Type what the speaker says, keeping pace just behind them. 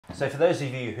So for those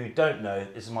of you who don't know,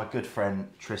 this is my good friend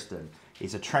Tristan.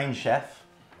 He's a trained chef,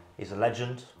 he's a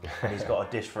legend, and he's got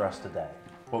a dish for us today.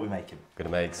 What are we making? Gonna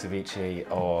make ceviche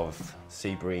of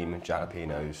sea bream,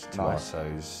 jalapenos,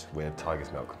 tomatoes with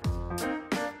tiger's milk.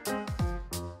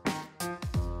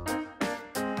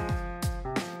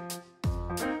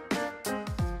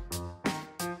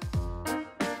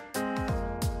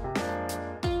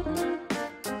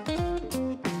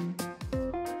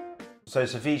 So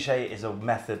ceviche is a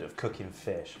method of cooking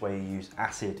fish where you use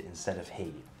acid instead of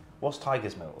heat. What's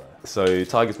tiger's milk though? So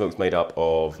tiger's milk's made up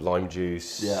of lime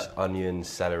juice, onion,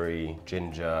 celery,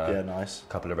 ginger, a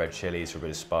couple of red chilies for a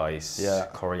bit of spice,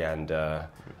 coriander.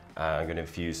 I'm going to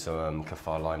infuse some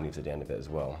kaffir lime leaves at the end of it as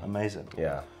well. Amazing.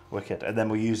 Yeah. Wicked. And then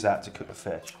we'll use that to cook the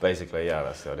fish. Basically, yeah,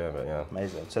 that's the idea of it, yeah.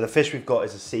 Amazing. So the fish we've got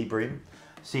is a sea bream.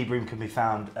 Sea bream can be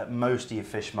found at most of your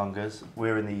fishmongers.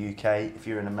 We're in the UK. If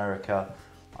you're in America,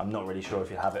 I'm not really sure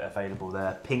if you have it available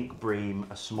there. Pink bream,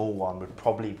 a small one, would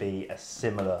probably be a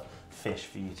similar fish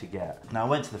for you to get. Now I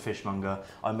went to the fishmonger,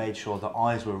 I made sure the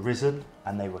eyes were risen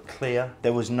and they were clear.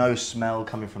 There was no smell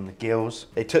coming from the gills.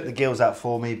 They took the gills out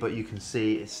for me, but you can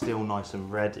see it's still nice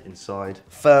and red inside.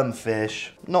 Firm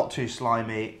fish, not too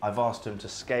slimy. I've asked them to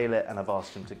scale it and I've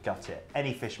asked them to gut it.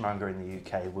 Any fishmonger in the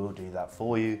UK will do that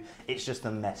for you. It's just the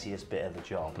messiest bit of the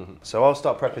job. So I'll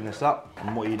start prepping this up.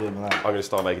 And what are you doing with that? I'm going to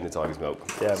start making the tiger's milk.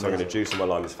 Yeah, so I'm going to juice my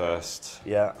limes first.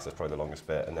 Yeah. Because that's probably the longest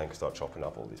bit, and then start chopping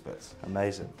up all these bits.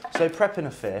 Amazing. So prepping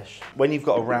a fish, when you've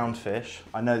got a round fish,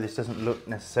 I know this doesn't look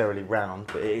necessarily round,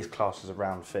 but it is classed as a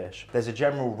round fish. There's a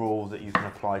general rule that you can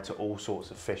apply to all sorts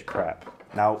of fish prep.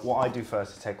 Now, what I do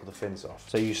first is take all the fins off.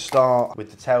 So you start with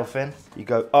the tail fin, you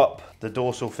go up the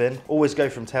dorsal fin, always go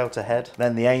from tail to head,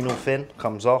 then the anal fin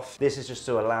comes off. This is just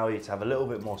to allow you to have a little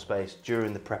bit more space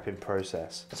during the prepping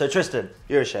process. So Tristan,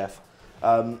 you're a chef.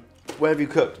 Where have you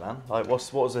cooked, man? Like,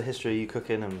 what was the history of you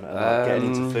cooking and like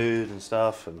getting into food and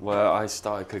stuff? And... Well, I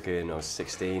started cooking when I was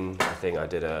 16. I think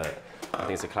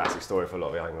it's a classic story for a lot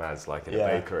of young lads, like in a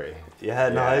bakery. Yeah,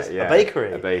 nice. Yeah. A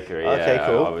bakery? A bakery, okay, yeah.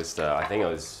 Cool. I think I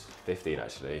was 15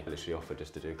 actually. I literally offered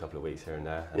just to do a couple of weeks here and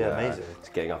there. And, amazing.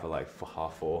 Just getting up at like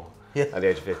 4:30. Yeah. At the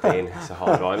age of 15, it's a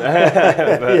hard one.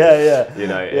 But, you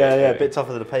know, a bit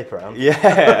tougher than a paper round.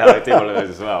 Yeah, I did one of those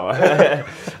as well.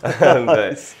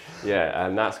 But, yeah,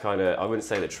 and that's kind of, I wouldn't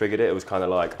say that triggered it. It was kind of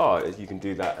like, oh, you can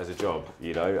do that as a job,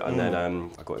 you know. And then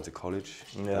I got into college,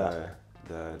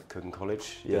 the cooking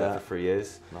college. Did that for 3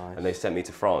 years. Nice. And they sent me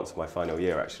to France my final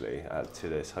year actually to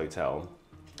this hotel.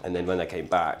 And then when I came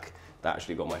back, that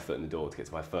actually got my foot in the door to get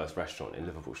to my first restaurant in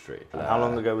Liverpool Street. And how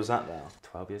long ago was that now?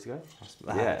 12 years ago.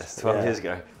 Yeah, it's 12 years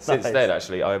ago. Since then,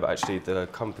 actually, the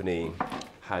company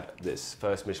had this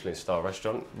first Michelin star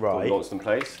restaurant called Launceston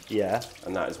Place. Yeah.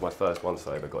 And that is my first one that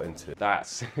I ever got into.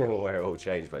 That's where it all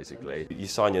changed, basically. You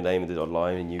sign your name in the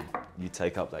online and you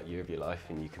take up that year of your life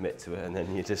and you commit to it, and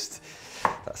then you just,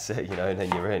 that's it, you know, and then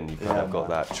you're in. You kind of got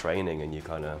that training and you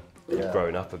kind of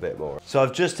grown up a bit more. So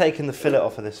I've just taken the fillet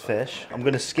off of this fish. I'm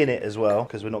going to skin it as well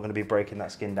because we're not going to be breaking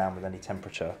that skin down with any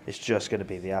temperature. It's just going to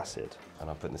be the acid. And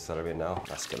I'm putting the celery in now.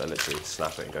 That's going to literally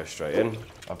snap it and go straight in.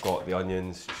 I've got the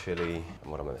onions, chilli,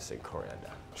 and what am I missing? Coriander.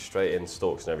 Straight in,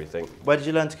 stalks and everything. Where did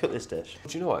you learn to cook this dish?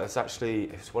 Do you know what?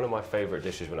 It's one of my favourite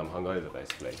dishes when I'm hungover,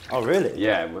 basically. Oh, really?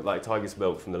 Yeah, with like tiger's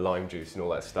milk from the lime juice and all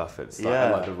that stuff. It's like,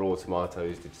 and like the raw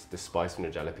tomatoes, the spice from the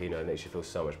jalapeno, it makes you feel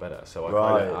so much better. So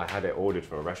I had it ordered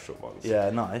from a restaurant once. Yeah,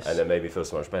 nice. And it made me feel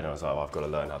so much better. I was like, oh, I've got to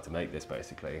learn how to make this,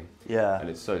 basically. Yeah. And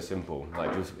it's so simple.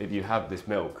 Like, just, if you have this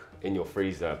milk in your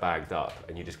freezer bagged up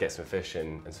and you just get some fish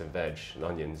and some veg and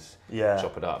onions,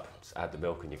 chop it up, just add the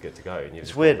milk and you're good to go. And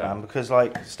it's weird, man, because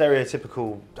like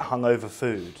stereotypical hungover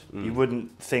food, you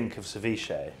wouldn't think of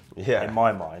ceviche. Yeah. In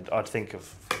my mind, I'd think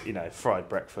of, you know, fried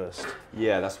breakfast.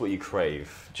 Yeah, that's what you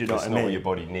crave. Do you know what I mean? It's not what your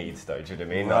body needs, though. Do you know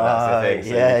what I mean? Like, that's the thing.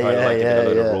 So you kind of like give it a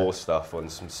load of raw stuff on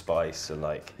some spice and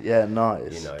like. Yeah,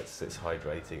 nice. You know, it's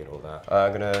hydrating and all that.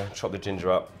 I'm gonna chop the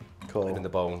ginger up. Cool. In the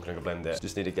bowl, I'm gonna blend it.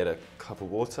 Just need to get a cup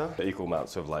of water, equal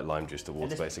amounts of like lime juice to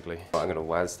water, basically. I'm gonna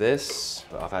waz this.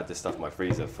 But I've had this stuff in my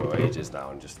freezer for ages now,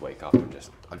 and just wake up and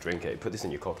I drink it. Put this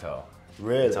in your cocktail.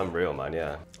 Really? It's unreal, man.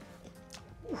 Yeah.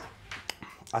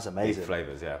 That's amazing. Big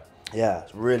flavors, yeah. Yeah,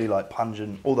 it's really like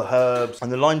pungent. All the herbs,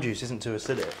 and the lime juice isn't too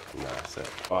acidic. No, that's it.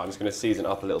 All right, I'm just gonna season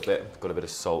up a little bit. Got a bit of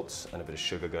salt and a bit of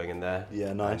sugar going in there.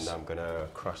 Yeah, nice. And I'm gonna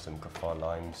crush some kaffir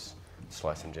limes.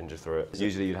 slice some ginger through it.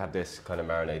 Usually you'd have this kind of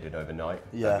marinated overnight.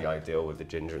 That'd be ideal with the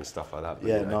ginger and stuff like that. But,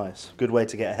 yeah, nice. Good way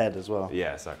to get ahead as well.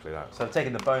 Yeah, exactly that. So I've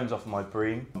taken the bones off of my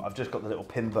bream. I've just got the little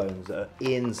pin bones that are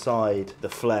inside the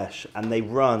flesh, and they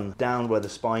run down where the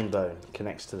spine bone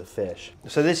connects to the fish.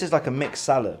 So this is like a mixed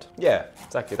salad. Yeah,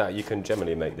 exactly that. You can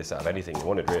generally make this out of anything you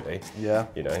wanted, really. Yeah.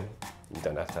 You know, you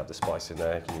don't have to have the spice in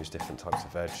there. You can use different types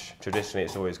of veg. Traditionally,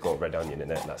 it's always got red onion in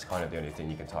it. And that's kind of the only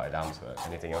thing you can tie it down to it.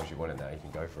 Anything else you want in there, you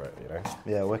can go for it, you know?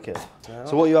 Yeah, wicked.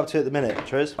 So what are you up to at the minute,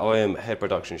 Triz? I am head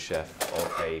production chef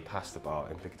of a pasta bar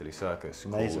in Piccadilly Circus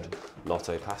called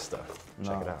Lotto Pasta.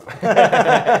 Check it out.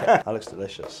 That looks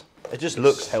delicious. It just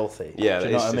looks healthy. Yeah, do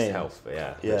you know it's what I just mean? health,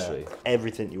 yeah, Yeah, literally.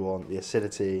 everything you want, the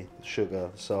acidity, the sugar,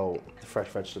 the salt, the fresh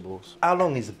vegetables. How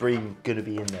long is the bream going to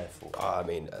be in there for? I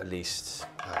mean, at least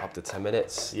up to 10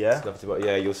 minutes. Yeah?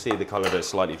 Yeah, you'll see the colour does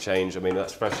slightly change. I mean,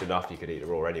 that's fresh enough, you could eat it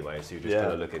raw anyway, so you're just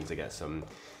kind of looking to get some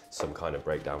kind of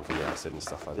breakdown from the acid and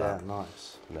stuff like that. Yeah,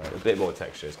 nice. No, a bit more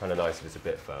texture. It's kind of nice if it's a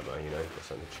bit firmer, you know, got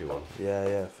something to chew on. Yeah,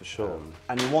 yeah, for sure.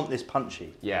 And you want this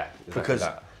punchy. Yeah, exactly because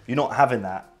that. you're not having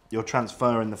that. You're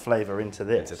transferring the flavour into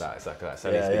this. Into that, exactly that. So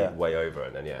it needs to be way over,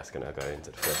 and then it's going to go into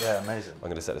the fish. Yeah, amazing. I'm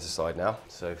going to set this aside now.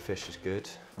 So fish is good.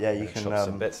 Yeah, you can chop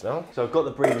some bits now. So I've got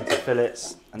the bream into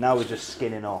fillets, and now we're just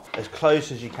skinning off as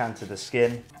close as you can to the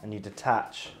skin, and you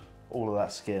detach all of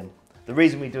that skin. The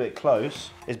reason we do it close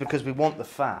is because we want the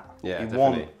fat. Yeah,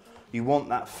 definitely. You want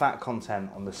that fat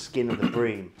content on the skin of the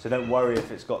bream. So don't worry if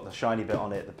it's got the shiny bit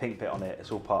on it, the pink bit on it,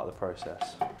 it's all part of the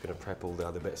process. I'm going to prep all the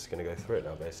other bits, going to go through it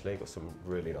now basically. Got some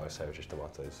really nice Ceviche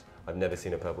tomatoes. I've never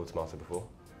seen a purple tomato before.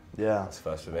 Yeah. That's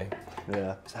first for me.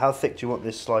 Yeah. So how thick do you want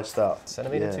this sliced up?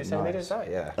 Centimetre, 2 centimetres, that?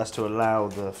 Yeah. That's to allow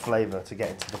the flavour to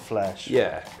get into the flesh.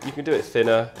 Yeah, you can do it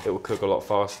thinner, it will cook a lot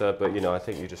faster, but you know, I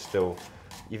think you just still,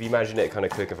 if you imagine it kind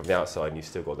of cooking from the outside and you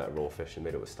still got that raw fish in the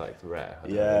middle, it's starting to rare.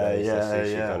 Yeah. It's a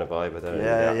sushi kind of vibe, but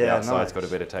the outside's got a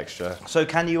bit of texture. So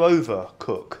can you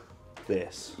overcook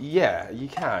this? Yeah, you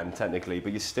can technically,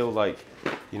 but you're still like,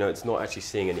 you know, it's not actually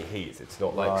seeing any heat. It's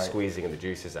not like squeezing the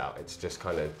juices out. It's just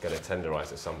kind of going to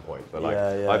tenderize at some point. But like,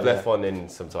 I've left one in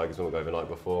some Tiger's Milk overnight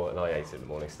before, and I ate it in the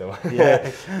morning still.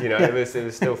 Yeah, you know, it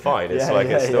was still fine. It's like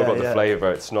it's still got the flavour.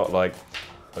 It's not like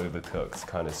overcooked,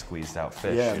 kind of squeezed out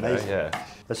fish. Yeah, you know? Yeah.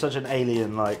 There's such an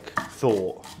alien like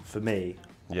thought for me.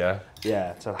 Yeah.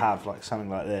 Yeah, to have like something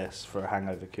like this for a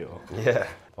hangover cure. Yeah.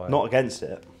 Not against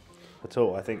it at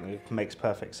all. I think it makes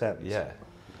perfect sense. Yeah.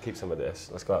 Keep some of this.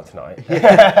 Let's go out tonight.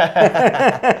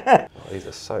 Oh, these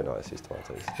are so nice, these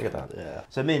tomatoes. Look at that. Yeah.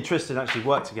 So me and Tristan actually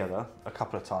worked together a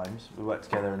couple of times. We worked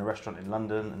together in a restaurant in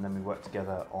London, and then we worked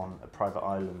together on a private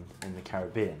island in the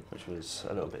Caribbean, which was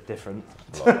a little bit different.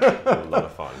 A lot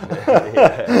of fun.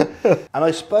 Yeah. And I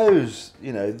suppose,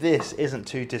 you know, this isn't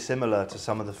too dissimilar to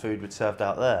some of the food we'd served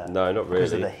out there. No, not really.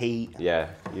 Because of the heat. Yeah,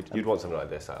 you'd want something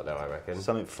like this out there, I reckon.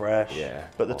 Something fresh. Yeah.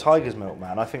 But the Tiger's Milk,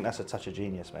 man, I think that's a touch of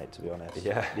genius, mate, to be honest.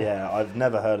 Yeah. Yeah, I've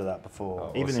never heard of that before.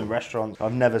 Oh, Even awesome. in restaurants,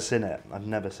 I've never seen it. I've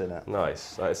never seen it.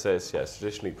 Nice. Like I say, it's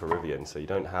traditionally Peruvian, so you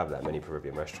don't have that many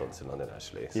Peruvian restaurants in London,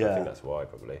 actually. So I think that's why,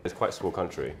 probably. It's quite a small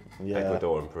country. Yeah.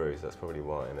 Ecuador and Peru, so that's probably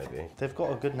why, maybe. They've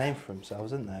got a good name for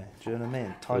themselves, haven't they? Do you know what I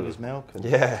mean? Tiger's Milk and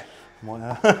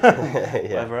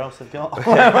whatever else they've got. All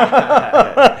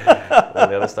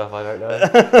the other stuff I don't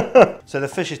know. So the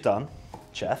fish is done,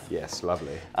 chef. Yes,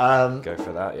 lovely. Go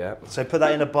for that, yeah. So put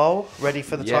that in a bowl, ready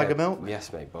for the Tiger Milk?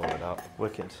 Yes, mate, bowl it up.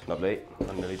 Wicked. Lovely.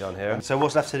 I'm nearly done here. So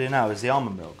what's left to do now is the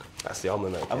almond milk. That's the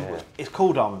almond milk, It's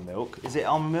called almond milk. Is it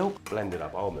almond milk? Blended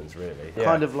up almonds, really.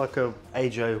 Kind of like a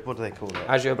Ajo, what do they call it?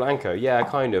 Ajo Blanco, yeah,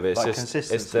 kind of. It's like just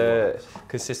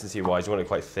consistency-wise, you want it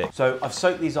quite thick. So I've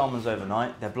soaked these almonds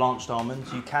overnight. They're blanched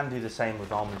almonds. You can do the same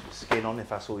with almonds with skin on if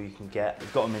that's all you can get.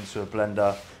 We've got them into a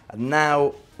blender, and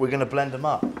now we're going to blend them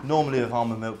up. Normally with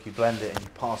almond milk, you blend it and you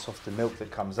pass off the milk that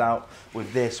comes out.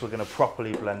 With this, we're going to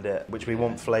properly blend it, which we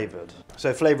want flavoured.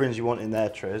 So flavourings you want in there,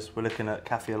 Triz, we're looking at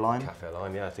kaffir lime. Kaffir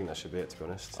lime, yeah, I think that should be it, to be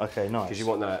honest. Okay, nice. Because you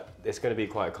want that, it's going to be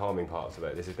quite a calming part of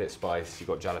it. There's a bit of spice, you've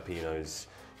got jalapenos,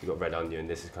 you've got red onion.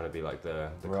 This is kind of be like the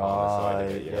calmer side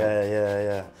of it, you know?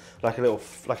 Yeah. Like a little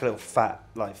fat,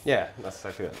 like. Yeah, that's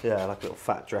exactly it. Yeah, like a little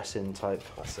fat dressing type.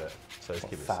 That's it. So let's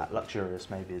keep it fat, luxurious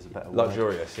maybe is a better word.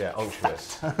 Luxurious, yeah,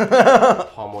 unctuous,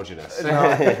 homogenous.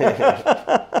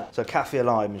 So kaffir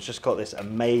lime has just got this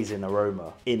amazing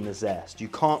aroma in the zest. You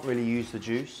can't really use the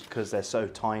juice because they're so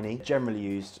tiny. Generally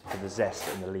used for the zest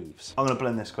and the leaves. I'm going to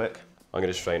blend this quick. I'm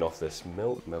going to strain off this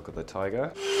milk of the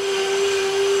tiger.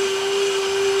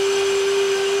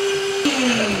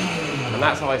 And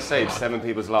that's how I saved 7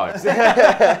 people's lives.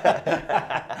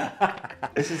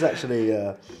 This is actually...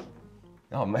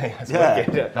 oh mate, that's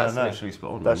wicked. That's literally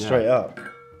spot on. That's straight up.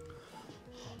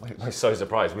 I'm so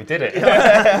surprised we did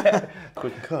it.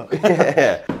 Quick cook.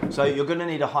 Yeah. So you're going to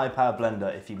need a high power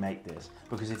blender if you make this,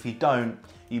 because if you don't,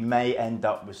 you may end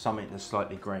up with something that's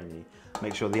slightly grainy.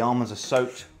 Make sure the almonds are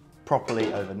soaked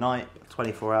properly overnight,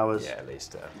 24 hours. Yeah, at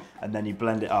least. And then you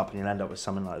blend it up and you'll end up with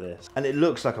something like this. And it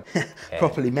looks like a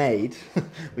properly made,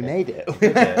 we made it.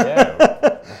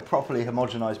 Yeah. Properly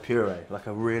homogenised puree, like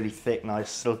a really thick, nice,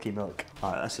 silky milk.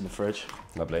 All right, that's in the fridge.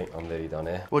 Lovely, I'm nearly done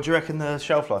here. What do you reckon the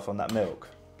shelf life on that milk?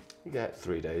 You get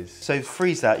 3 days. So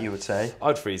freeze that, you would say?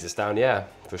 I'd freeze this down, yeah,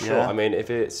 for sure. Yeah. I mean, if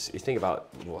it's, you think about,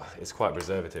 well, it's quite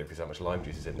preservative because how much lime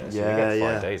juice is in there, so yeah, you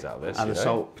get 5 days out of this. And the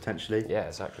salt, potentially. Yeah,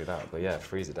 exactly that. But yeah,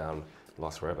 freeze it down,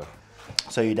 lasts forever.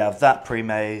 So you'd have that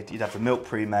pre-made, you'd have the milk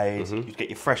pre-made, you'd get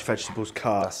your fresh vegetables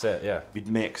cut. That's it, yeah. You'd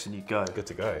mix and you'd go. Good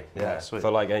to go. Yeah, sweet. For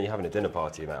like you're having a dinner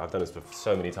party, mate. I've done this for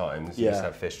so many times. You just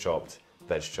have fish chopped,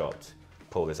 veg chopped,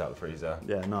 pull this out of the freezer.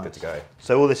 Yeah, nice. Good to go.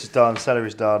 So all this is done,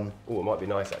 celery's done. Oh, it might be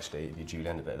nice actually if you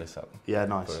julienne a bit of this up. Yeah,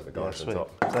 nice. Put a bit of garlic on sweet.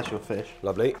 top. So that's your fish.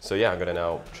 Lovely. So yeah, I'm gonna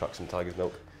now chuck some tiger's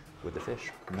milk with the fish.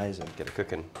 Amazing. Get it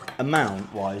cooking.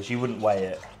 Amount-wise, you wouldn't weigh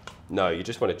it. No, you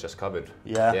just want it just covered.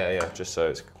 Yeah. Yeah, just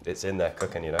so it's in there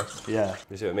cooking, you know. Yeah.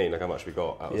 You see what I mean? Look how much we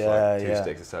got. That was Yeah, like 2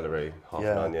 sticks of celery, half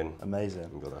an onion. Amazing.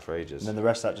 We've got that for ages. And then the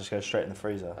rest of that just goes straight in the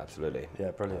freezer. Absolutely.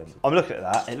 Yeah, brilliant. I'm looking at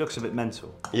that. It looks a bit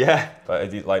mental. Yeah,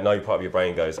 but like now part of your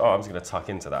brain goes, oh, I'm just going to tuck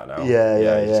into that now.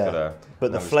 Yeah. Just gotta,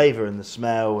 but the flavour and the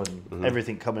smell and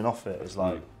everything coming off it is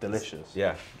like delicious.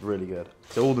 Yeah. Really good.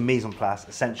 So all the mise en place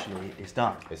essentially is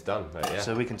done. It's done, mate, yeah.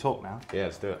 So we can talk now. Yeah,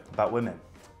 let's do it. About women.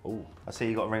 Ooh. I see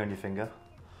you got a ring on your finger.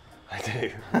 I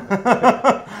do.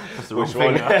 That's the wrong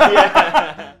finger.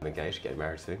 Yeah. I'm engaged, getting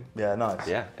married soon. Yeah, nice.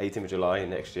 Yeah, 18th of July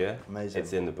next year. Amazing.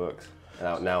 It's in the books.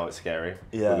 Now it's scary.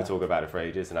 Yeah. We've been talking about it for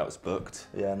ages and now it's booked.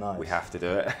 Yeah, nice. We have to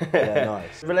do it. Yeah,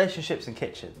 nice. Relationships and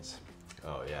kitchens.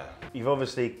 Oh, yeah. You've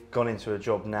obviously gone into a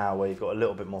job now where you've got a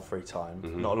little bit more free time.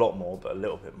 Not a lot more, but a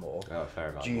little bit more. Oh, fair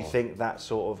enough. Do you think that's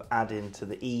sort of adding to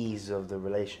the ease of the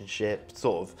relationship,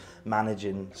 sort of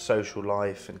managing social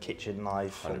life and kitchen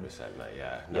life? 100%, mate,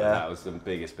 yeah. No, that was the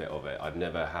biggest bit of it. I've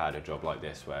never had a job like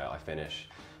this where I finish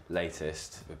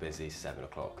latest, we're busy 7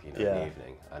 o'clock, you know, in the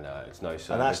evening, and it's no service.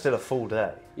 And that's still a full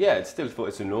day. Yeah, it's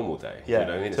a normal day. Yeah, you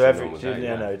know what I mean? To every,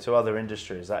 you know, to other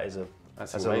industries, that is a.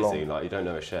 That's amazing. Like, you don't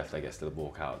know a chef that gets to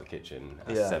walk out of the kitchen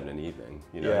at 7 in the evening,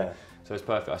 you know? Yeah. So it's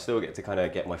perfect. I still get to kind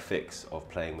of get my fix of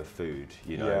playing with food,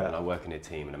 you know, and I work in a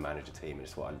team and I manage a team and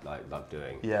it's what I love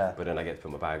doing. Yeah. But then I get to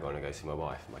put my bag on and go see my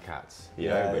wife and my cats, you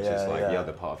know, which is like the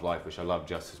other part of life, which I love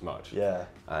just as much. Yeah.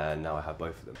 And now I have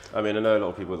both of them. I mean, I know a lot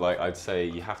of people, like, I'd say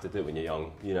you have to do it when you're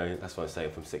young, you know, that's what I'm saying.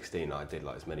 From 16, I did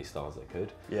like as many styles as I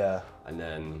could. Yeah. And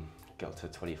then got to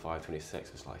 25,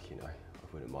 26, it's like, you know,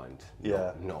 I wouldn't mind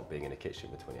not being in a kitchen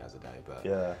for 20 hours a day,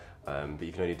 but but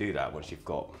you can only do that once you've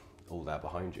got all that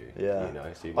behind you. Yeah. You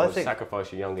know, so you've got to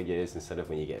sacrifice your younger years instead of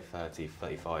when you get 30,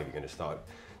 35, you're going to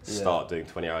start doing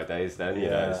 20-hour days. Then you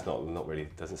know, it's not really,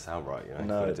 doesn't sound right. You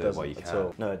know, no, you do it while you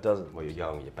can. No, it doesn't. While you're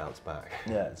young, you bounce back.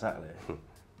 Yeah, exactly.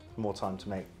 More time to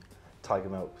make tiger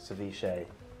milk, ceviche.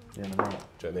 You know what I mean?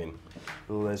 Do you know what I mean?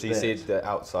 All those so you see the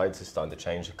outsides are starting to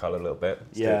change the colour a little bit.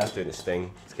 It's doing its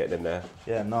thing. It's getting in there.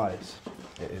 Yeah, nice.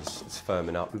 It's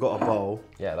firming up. We've got a bowl.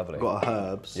 Yeah, lovely. We've got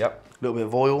our herbs. Yep. A little bit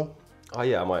of oil. Oh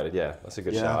yeah, I might. Yeah, that's a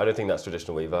good shout. I don't think that's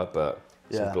traditional either, but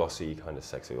some glossy kind of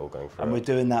sexy oil going through. And we're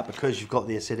doing that because you've got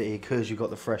the acidity, because you've got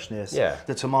the freshness. Yeah.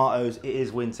 The tomatoes, it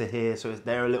is winter here, so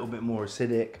they're a little bit more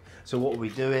acidic. So what are we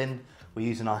doing? We're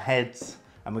using our heads,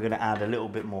 and we're going to add a little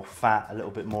bit more fat, a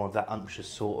little bit more of that unctuous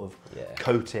sort of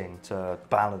coating to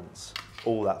balance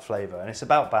all that flavour. And it's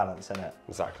about balance, isn't it?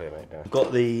 Exactly, mate. Yeah. We've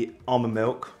got the almond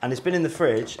milk, and it's been in the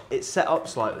fridge. It's set up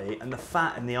slightly, and the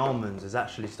fat in the almonds has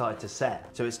actually started to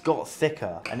set. So it's got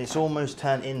thicker, and it's almost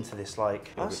turned into this, like,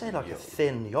 I'd say like a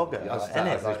thin yogurt.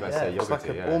 It's like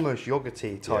an almost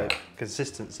yogurty type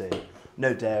consistency.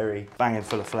 No dairy, banging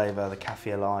full of flavour, the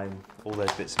kaffir lime, all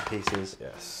those bits and pieces.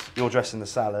 Yes. You're dressing the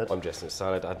salad. I'm dressing the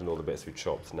salad, adding all the bits we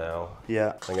chopped now.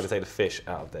 Yeah. I'm going to take the fish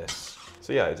out of this.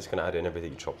 So yeah, I'm just going to add in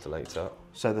everything you chopped later.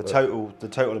 So the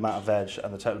total amount of veg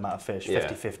and the total amount of fish,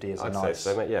 50-50 is I'd nice.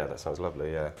 say so, mate. Yeah, that sounds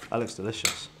lovely, yeah. That looks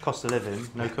delicious. Cost of living,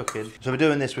 no cooking. So we're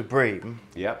doing this with Bream.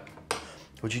 Yep.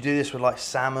 Would you do this with like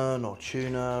salmon or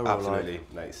tuna? Or absolutely,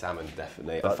 mate, salmon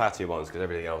definitely. The fatty ones, because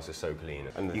everything else is so clean.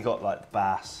 And you got like the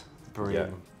bass,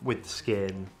 Bream, with the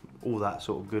skin, all that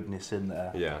sort of goodness in there.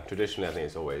 Yeah, traditionally I think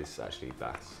it's always actually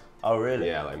bass. Oh really?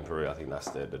 Yeah, like in Peru I think that's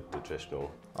the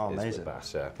traditional. Oh, amazing.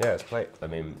 Bass, yeah, it's plate. I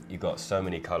mean, you've got so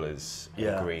many colours,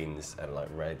 greens and like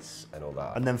reds and all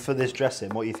that. And then for this dressing,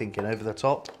 what are you thinking? Over the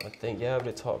top? I think, over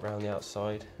the top, around the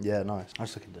outside. Yeah, nice.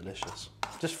 That's looking delicious.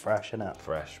 Just fresh, isn't it?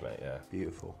 Fresh, mate, yeah.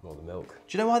 Beautiful. More the milk.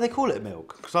 Do you know why they call it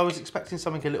milk? Because I was expecting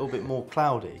something a little bit more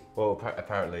cloudy. Well,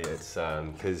 apparently it's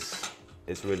because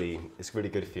it's really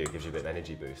good for you. It gives you a bit of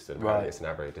energy boost, and apparently it's an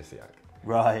aphrodisiac.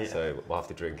 Right. So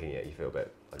after drinking it, you feel a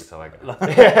bit like a tiger.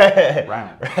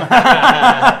 Round.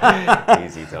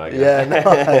 Easy tiger. Yeah,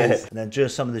 nice. And then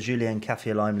just some of the julienne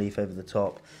kaffir lime leaf over the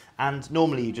top. And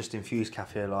normally you just infuse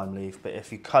kaffir lime leaf, but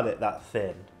if you cut it that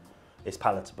thin, it's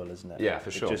palatable, isn't it? Yeah, for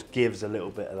sure. It just gives a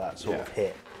little bit of that sort of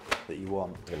hit that you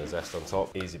want. And a zest on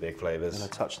top, easy big flavours. And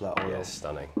a touch of that oil. Yeah, it's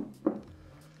stunning.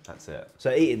 That's it.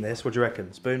 So eating this, what do you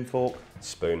reckon? Spoon, fork?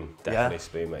 Spoon, definitely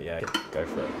spoon, mate. Yeah, go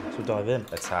for it. So we'll dive in.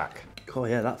 Attack. Oh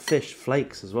yeah, that fish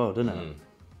flakes as well, doesn't it?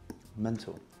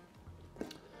 Mental.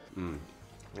 And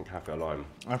kaffir lime.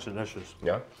 That's delicious.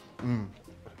 Yeah?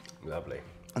 Lovely.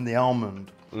 And the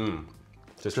almond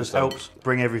just helps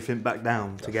bring everything back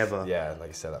down together. Yeah, like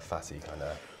you said, that fatty kind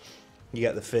of... You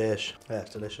get the fish. Yeah,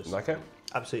 it's delicious. Like it?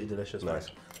 Absolutely delicious. Nice.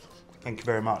 Mate. Thank you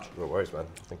very much. No worries, man.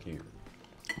 Thank you.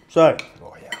 So,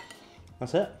 oh yeah,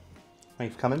 that's it.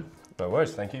 Thank you for coming. No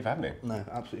worries. Thank you for having me. No,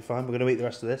 absolutely fine. We're going to eat the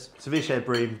rest of this. Ceviche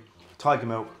Bream, tiger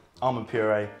milk, almond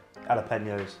puree,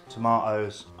 jalapenos,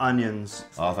 tomatoes, onions.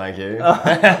 Oh, thank you.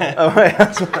 Oh, wait,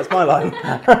 that's my line.